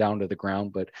get him down to the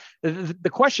ground. But the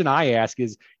question I ask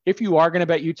is, if you are going to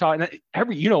bet Utah, and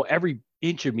every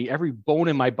inch of me, every bone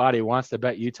in my body wants to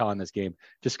bet Utah in this game.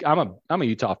 Just I'm a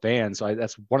Utah fan, so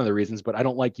that's one of the reasons. But I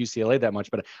don't like UCLA that much.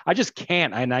 But I just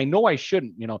can't, and I know I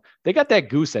shouldn't. They got that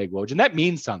goose egg, Woj, and that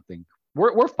means something.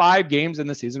 We're 5 games in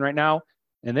the season right now,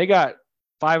 and they got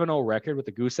 5-0 record with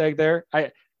the goose egg there.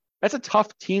 That's a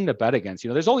tough team to bet against.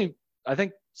 There's only, I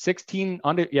think, 16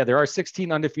 there are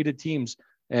 16 undefeated teams,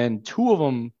 and 2 of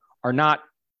them are not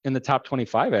in the top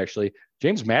 25, actually.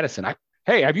 James Madison.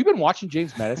 Hey, have you been watching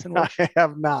James Madison? I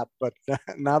have not, but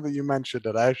now that you mentioned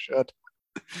it, I should.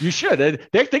 You should.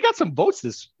 They got some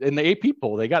votes in the AP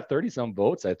poll. They got 30-some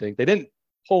votes, I think. They didn't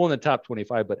poll in the top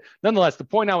 25, but nonetheless, the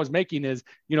point I was making is,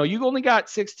 you've only got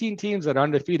 16 teams that are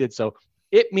undefeated, so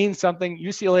it means something.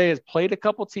 UCLA has played a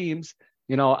couple teams.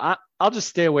 I'll just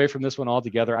stay away from this one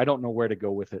altogether. I don't know where to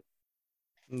go with it.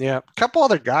 Yeah, a couple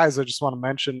other guys I just want to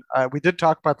mention. We did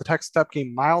talk about the Texas Tech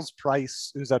game. Miles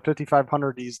Price, who's at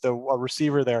 5,500, he's the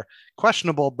receiver there.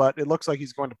 Questionable, but it looks like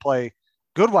he's going to play.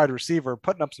 Good wide receiver,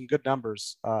 putting up some good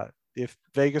numbers. If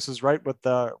Vegas is right with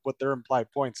their implied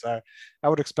points, I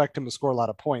would expect him to score a lot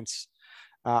of points.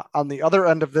 On the other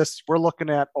end of this, we're looking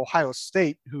at Ohio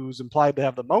State, who's implied to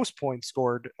have the most points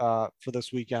scored for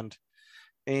this weekend.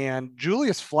 And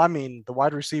Julius Fleming, the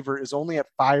wide receiver, is only at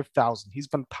 5,000. He's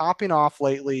been popping off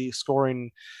lately,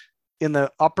 scoring in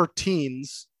the upper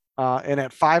teens. And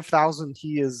at 5,000,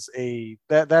 he is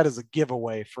that is a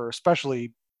giveaway for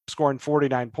especially scoring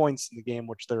 49 points in the game,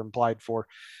 which they're implied for.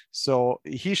 So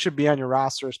he should be on your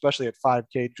roster, especially at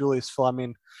 5K, Julius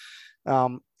Fleming.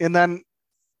 And then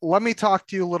let me talk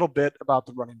to you a little bit about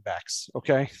the running backs.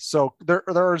 Okay. So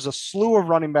there's a slew of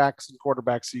running backs and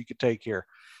quarterbacks that you could take here.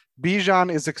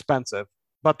 Bijan is expensive,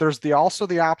 but there's also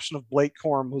the option of Blake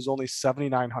Corum, who's only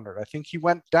 7,900. I think he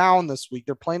went down this week.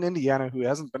 They're playing Indiana, who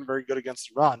hasn't been very good against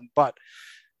the run, but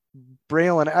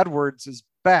Braylon Edwards is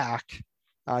back.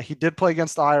 He did play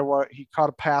against Iowa. He caught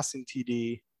a passing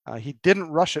TD. He didn't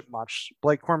rush it much.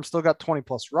 Blake Corum still got 20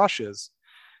 plus rushes,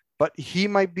 but he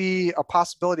might be a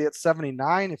possibility at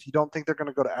 79 if you don't think they're going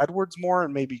to go to Edwards more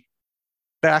and maybe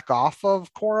back off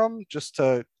of Corum just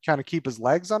to kind of keep his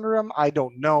legs under him. I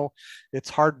don't know. It's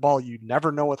hardball. You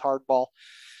never know with hardball.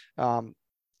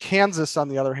 Kansas, on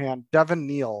the other hand, Devin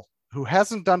Neal, who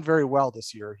hasn't done very well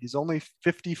this year. He's only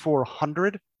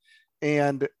 5,400.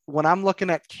 And when I'm looking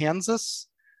at Kansas,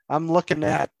 I'm looking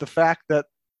at the fact that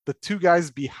the 2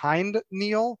 guys behind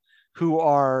Neal, who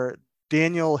are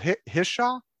Daniel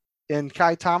Hishaw and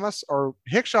Kai Thomas, or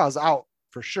Hickshaw is out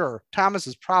for sure. Thomas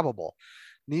is probable.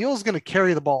 Neal's going to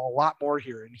carry the ball a lot more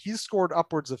here, and he's scored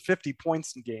upwards of 50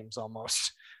 points in games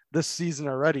almost. this season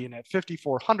already. And at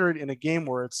 5,400 in a game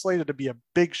where it's slated to be a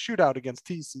big shootout against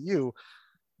TCU,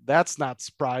 that's not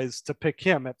surprise to pick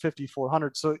him at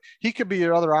 5,400. So he could be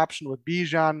your other option with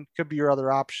Bijan, could be your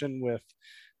other option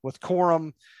with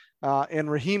Corum. And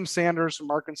Raheem Sanders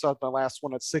from Arkansas, my last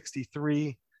one at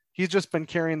 63. He's just been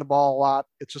carrying the ball a lot.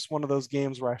 It's just one of those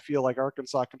games where I feel like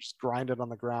Arkansas can just grind it on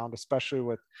the ground, especially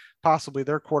with possibly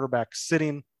their quarterback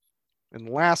sitting. And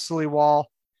lastly, Wall,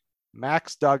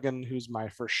 Max Duggan, who's my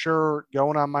for sure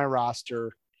going on my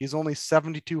roster. He's only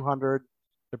 7,200.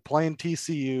 They're playing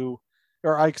TCU,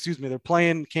 or excuse me, they're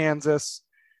playing Kansas.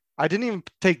 I didn't even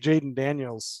take Jaden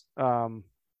Daniels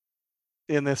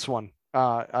in this one.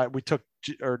 We took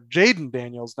Jaden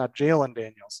Daniels, not Jalen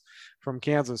Daniels from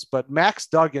Kansas, but Max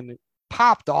Duggan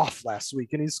popped off last week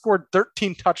and he scored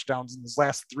 13 touchdowns in his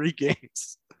last 3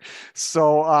 games.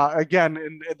 So again,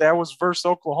 and that was versus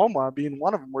Oklahoma being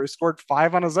one of them where he scored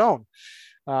 5 on his own.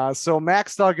 So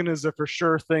Max Duggan is a for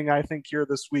sure thing, I think, here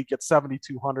this week at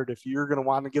 7,200 if you're going to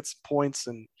want to get some points,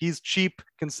 and he's cheap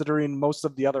considering most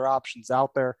of the other options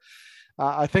out there.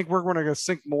 I think we're going to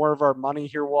sink more of our money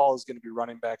here. Wall is going to be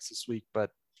running backs this week,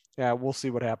 but yeah, we'll see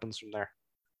what happens from there.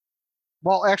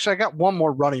 Well, actually, I got one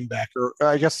more running back, or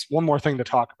I guess one more thing to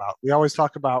talk about. We always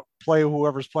talk about play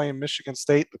whoever's playing Michigan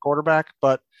State, the quarterback,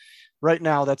 but right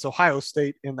now that's Ohio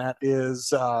State, and that is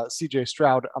CJ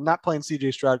Stroud. I'm not playing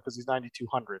CJ Stroud because he's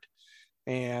 9,200.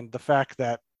 And the fact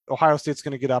that Ohio State's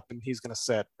going to get up and he's going to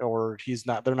sit, or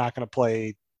they're not going to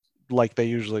play like they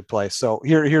usually play. So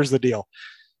here's the deal.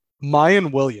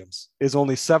 Mayan Williams is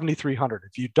only 7,300.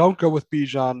 If you don't go with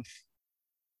Bijan,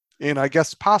 and I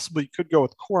guess possibly you could go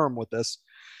with Corum with this,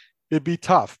 it'd be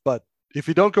tough. But if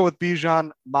you don't go with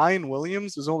Bijan, Mayan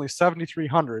Williams is only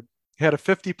 7,300. He had a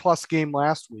 50-plus game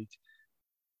last week.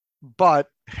 But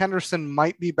Henderson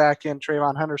might be back in.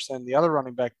 Trayvon Henderson, the other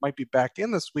running back, might be back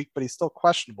in this week, but he's still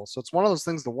questionable. So it's one of those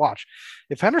things to watch.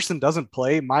 If Henderson doesn't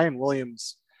play, Mayan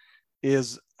Williams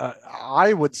is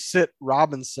I would sit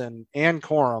Robinson and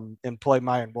Corum and play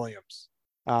Mayan Williams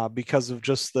because of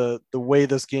just the way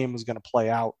this game is going to play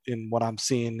out in what I'm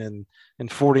seeing in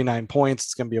 49 points.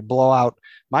 It's going to be a blowout.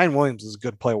 Mayan Williams is a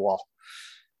good play, Wall.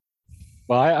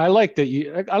 Well, I like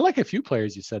that. I like a few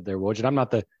players you said there, Woj, and I'm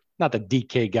not the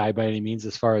DK guy by any means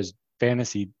as far as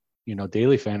fantasy,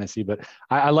 daily fantasy, but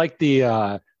I like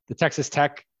the Texas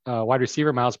Tech wide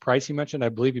receiver Miles Price you mentioned. I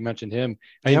believe you mentioned him.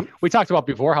 And we talked about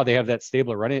before how they have that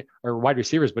stable of running or wide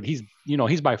receivers, but he's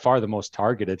by far the most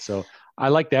targeted. So I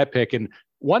like that pick. And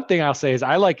one thing I'll say is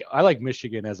I like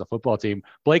Michigan as a football team.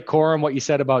 Blake Corum, what you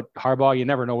said about Harbaugh, you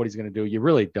never know what he's going to do. You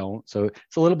really don't. So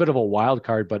it's a little bit of a wild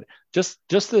card. But just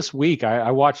this week, I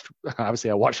watched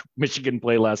Michigan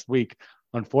play last week.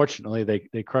 Unfortunately,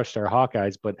 they crushed our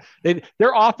Hawkeyes, but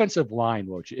their offensive line,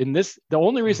 Woj, in this, the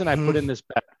only reason I put in this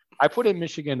bet, I put in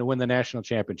Michigan to win the national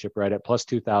championship, right, at plus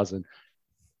 2,000.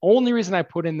 Only reason I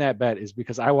put in that bet is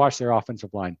because I watched their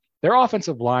offensive line. Their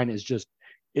offensive line is just,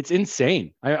 it's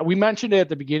insane. We mentioned it at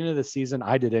the beginning of the season.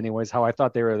 I did anyways, how I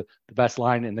thought they were the best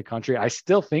line in the country. I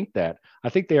still think that. I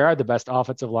think they are the best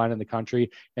offensive line in the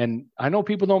country. And I know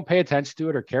people don't pay attention to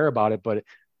it or care about it, but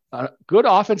a good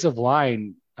offensive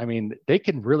line, I mean, they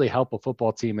can really help a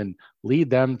football team and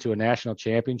lead them to a national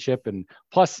championship. And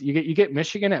plus, you get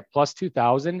Michigan at plus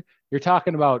 2,000. You're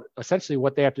talking about essentially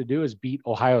what they have to do is beat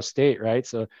Ohio State, right?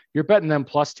 So you're betting them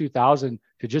plus 2,000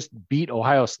 to just beat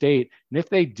Ohio State. And if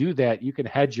they do that, you can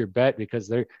hedge your bet because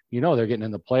they're getting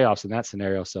in the playoffs in that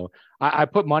scenario. So I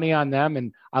put money on them,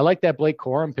 and I like that Blake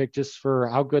Corum pick just for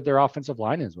how good their offensive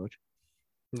line is, Which.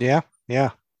 Yeah.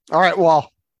 All right.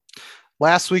 Well,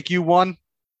 last week you won.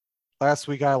 Last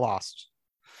week I lost.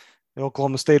 The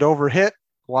Oklahoma State over hit.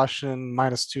 Washington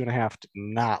minus 2.5 did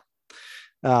not.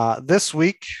 This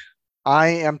week I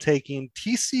am taking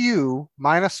TCU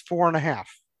minus 4.5.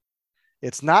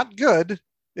 It's not good.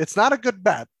 It's not a good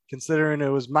bet considering it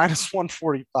was minus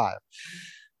 145.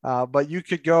 But you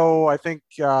could go, I think,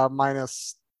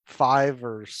 minus 5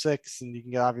 or 6, and you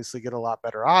can obviously get a lot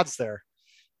better odds there.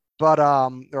 But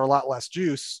there are a lot less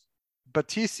juice. But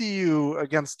TCU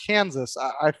against Kansas,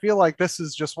 I feel like this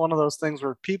is just one of those things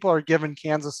where people are giving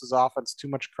Kansas's offense too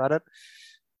much credit.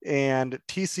 And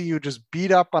TCU just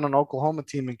beat up on an Oklahoma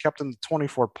team and kept them to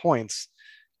 24 points,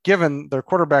 given their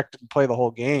quarterback didn't play the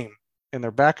whole game and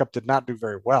their backup did not do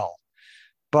very well.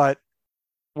 But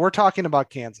we're talking about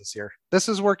Kansas here. This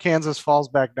is where Kansas falls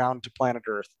back down to planet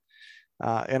Earth.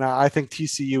 And I think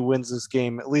TCU wins this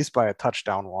game at least by a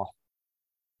touchdown, Wall.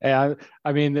 Yeah,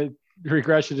 I mean, the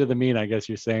regression to the mean, I guess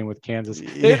you're saying with Kansas.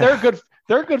 They're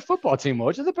a good football team,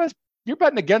 which is the best. You're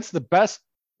betting against the best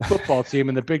football team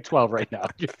in the Big 12 right now.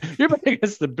 You're betting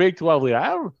against the Big 12 leader. I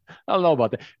don't know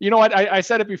about that. You know what? I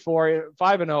said it before,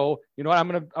 5-0. You know what?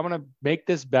 I'm gonna make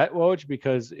this bet, Woj,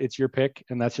 because it's your pick,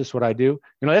 and that's just what I do.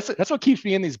 You know, that's what keeps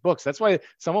me in these books. That's why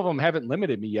some of them haven't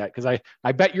limited me yet, because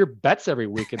I bet your bets every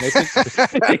week, and they think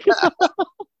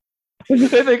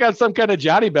they think I'm some kind of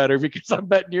Johnny better because I'm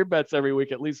betting your bets every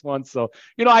week at least once. So,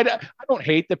 you know, I don't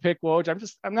hate the pick, Woj.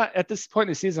 I'm not at this point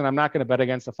in the season. I'm not going to bet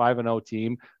against a 5-0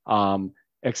 team,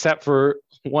 except for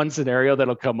one scenario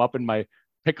that'll come up in my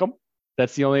pick 'em.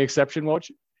 That's the only exception,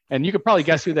 Woj. And you could probably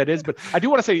guess who that is. But I do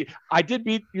want to say I did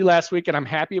beat you last week, and I'm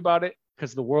happy about it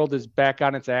because the world is back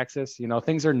on its axis. You know,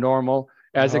 things are normal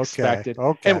as expected.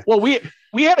 Okay. And well, we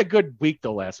had a good week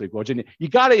though last week, Woj, and you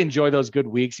got to enjoy those good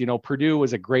weeks. You know, Purdue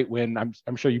was a great win.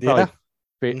 I'm sure you probably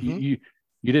you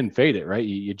didn't fade it, right?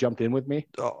 You jumped in with me.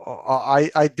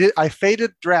 I did. I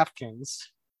faded DraftKings,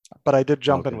 but I did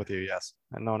jump in with you. Yes.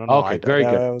 No. Okay, very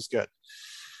good. That was good.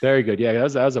 Very good. Yeah,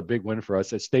 that was a big win for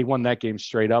us. They won that game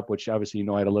straight up, which obviously, you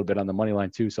know, I had a little bit on the money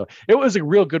line too. So it was a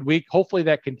real good week. Hopefully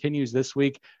that continues this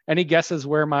week. Any guesses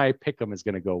where my pick'em is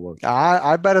going to go, Woj?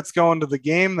 I bet it's going to the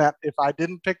game that if I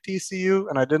didn't pick TCU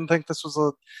and I didn't think this was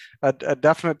a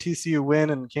definite TCU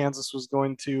win and Kansas was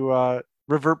going to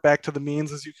revert back to the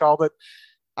means, as you called it,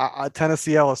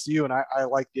 Tennessee LSU, and I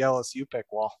like the LSU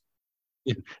pick, Wall.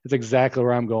 It's exactly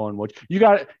where I'm going. Which you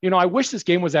got, you know, I wish this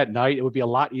game was at night. It would be a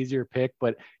lot easier pick,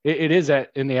 but it is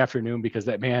in the afternoon because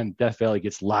that man Death Valley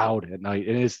gets loud at night.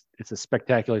 It's a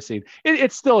spectacular scene.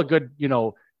 It's still a good, you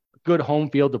know, good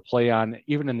home field to play on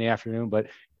even in the afternoon, but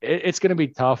it's going to be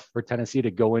tough for Tennessee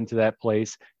to go into that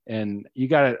place. And you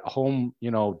got a home, you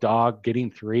know, dog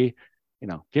getting 3. You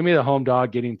know, give me the home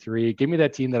dog getting 3. Give me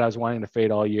that team that I was wanting to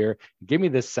fade all year. Give me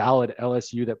this solid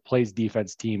LSU that plays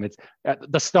defense team. It's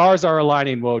the stars are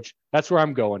aligning, Woj. That's where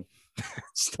I'm going.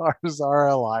 Stars are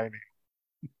aligning.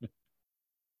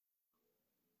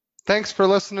 Thanks for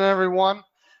listening, everyone.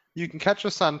 You can catch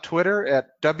us on Twitter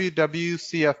at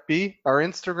WWCFB. Our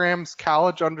Instagram's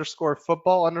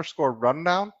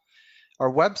college_football_rundown.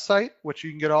 Our website, which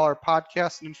you can get all our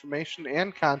podcasts and information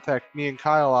and contact me and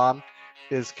Kyle on,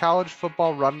 is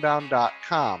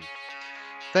collegefootballrundown.com.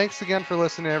 Thanks again for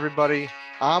listening, everybody.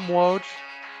 I'm Woj.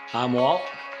 I'm Walt.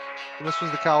 And this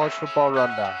was the College Football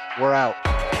Rundown. We're out.